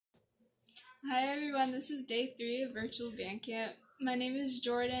Hi everyone, this is day 3 of virtual band camp. My name is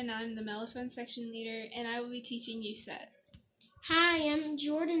Jordyn, I'm the mellophone section leader, and I will be teaching you Set. Hi, I'm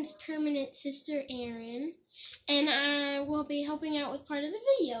Jordyn's permanent sister, Erin, and I will be helping out with part of the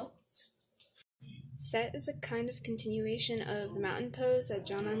video. Set is a kind of continuation of the mountain pose that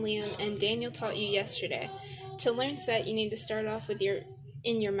John and Liam and Daniel taught you yesterday. To learn Set, you need to start off with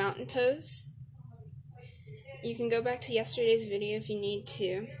in your mountain pose. You can go back to yesterday's video if you need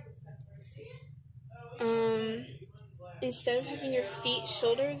to. Instead of having your feet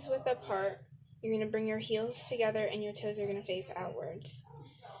shoulders width apart, you're going to bring your heels together and your toes are going to face outwards.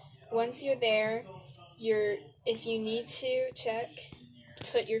 Once you're there, if you need to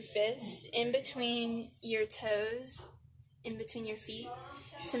put your fists in between your toes, in between your feet,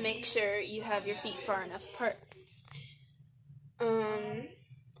 to make sure you have your feet far enough apart.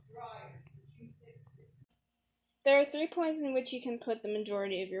 There are 3 points in which you can put the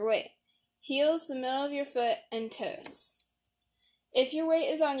majority of your weight: heels, the middle of your foot, and toes. If your weight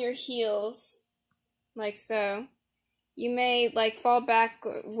is on your heels, like so, you may fall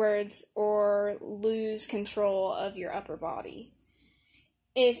backwards or lose control of your upper body.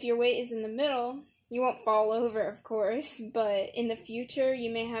 If your weight is in the middle, you won't fall over, of course, but in the future you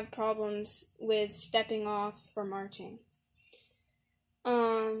may have problems with stepping off for marching.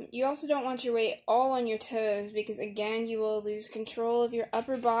 You also don't want your weight all on your toes because, again, you will lose control of your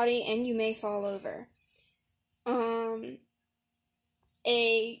upper body and you may fall over.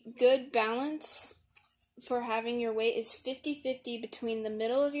 A good balance for having your weight is 50-50 between the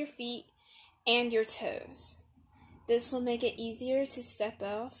middle of your feet and your toes. This will make it easier to step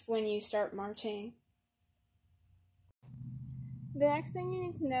off when you start marching. The next thing you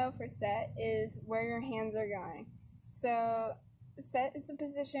need to know for Set is where your hands are going. So Set is the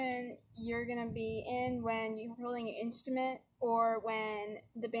position you're going to be in when you're holding an instrument or when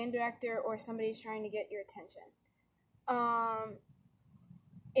the band director or somebody's trying to get your attention.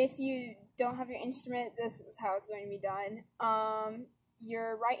 If you don't have your instrument, this is how it's going to be done.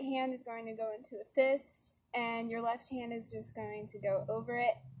 Your right hand is going to go into a fist, and your left hand is just going to go over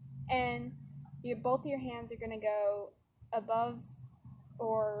it, and both your hands are going to go above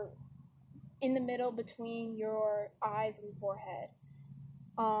or in the middle between your eyes and forehead.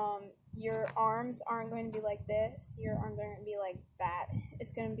 Your arms aren't going to be like this. Your arms aren't going to be like that.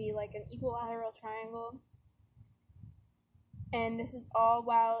 It's going to be like an equilateral triangle. And this is all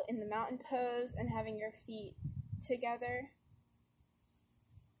while in the mountain pose and having your feet together.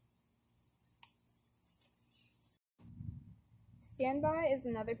 Standby is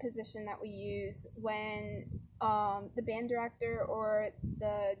another position that we use when the band director or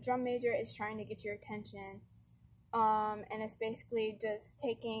the drum major is trying to get your attention. And it's basically just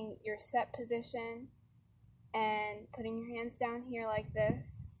taking your set position and putting your hands down here like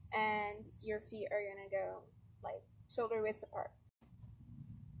this, and your feet are going to go like shoulder width apart.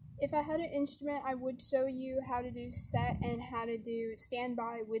 If I had an instrument, I would show you how to do Set and how to do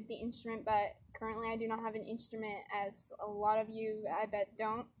standby with the instrument, but currently I do not have an instrument, as a lot of you, I bet,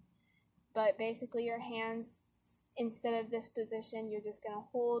 don't. But basically your hands, instead of this position, you're just going to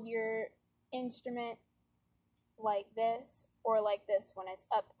hold your instrument like this or like this when it's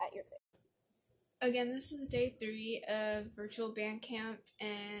up at your face. Again, this is day 3 of virtual band camp,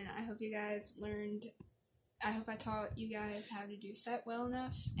 and I hope you guys I hope I taught you guys how to do Set well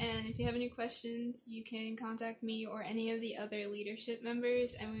enough. And if you have any questions, you can contact me or any of the other leadership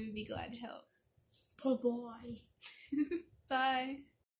members, and we would be glad to help. Bye-bye. Bye.